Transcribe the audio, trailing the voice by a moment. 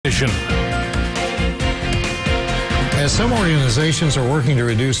As some organizations are working to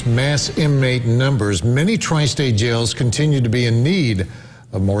reduce mass inmate numbers, many tri-state jails continue to be in need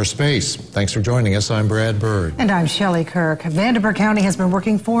of more space. Thanks for joining us. I'm Brad Bird. And I'm Shelley Kirk. Vanderburgh County has been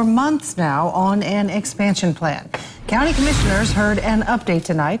working for months now on an expansion plan. County commissioners heard an update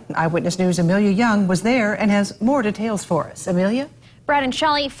tonight. Eyewitness News' Amelia Young was there and has more details for us. Amelia? Brad and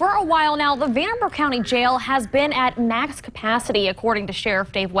Shelley, for a while now, the Vanderburgh County Jail has been at max capacity, according to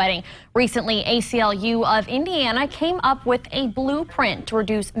Sheriff Dave Wedding. Recently, ACLU of Indiana came up with a blueprint to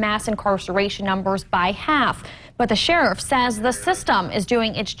reduce mass incarceration numbers by half. But the sheriff says the system is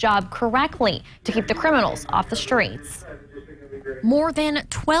doing its job correctly to keep the criminals off the streets. More than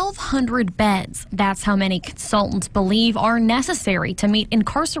 1,200 beds. That's how many consultants believe are necessary to meet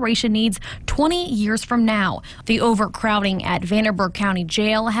incarceration needs 20 years from now. The overcrowding at Vanderburgh County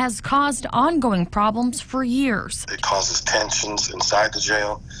Jail has caused ongoing problems for years. It causes tensions inside the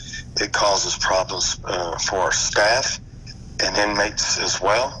jail. It causes problems for our staff and inmates as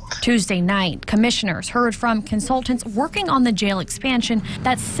well. Tuesday night, commissioners heard from consultants working on the jail expansion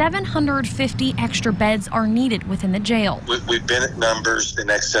that 750 extra beds are needed within the jail. We've been at numbers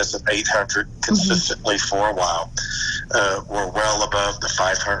in excess of 800 consistently for a while. We're well above the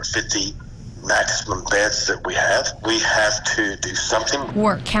 550 maximum beds that we have. We have to do something.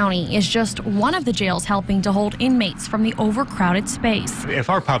 Warwick County is just one of the jails helping to hold inmates from the overcrowded space. If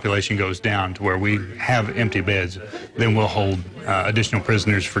our population goes down to where we have empty beds, then we'll hold additional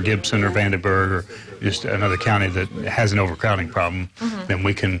prisoners for Gibson or Vanderburgh or just another county that has an overcrowding problem. Then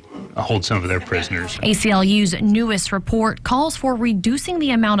we can hold some of their prisoners. ACLU's newest report calls for reducing the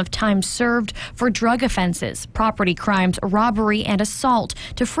amount of time served for drug offenses, property crimes, robbery, and assault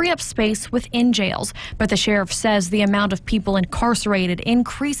to free up space within jails. But the sheriff says the amount of people incarcerated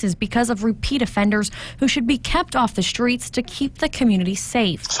increases because of repeat offenders who should be kept off the streets to keep the community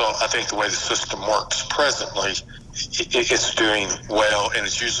safe. So I think the way the system works presently, it's doing well, and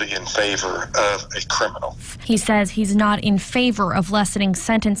it's usually in favor of a criminal. He says he's not in favor of lessening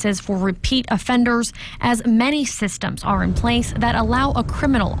sentences for repeat offenders, as many systems are in place that allow a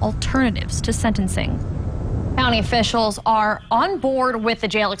criminal alternatives to sentencing. County officials are on board with the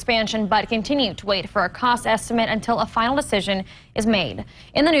jail expansion, but continue to wait for a cost estimate until a final decision is made.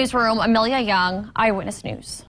 In the newsroom, Amelia Young, Eyewitness News.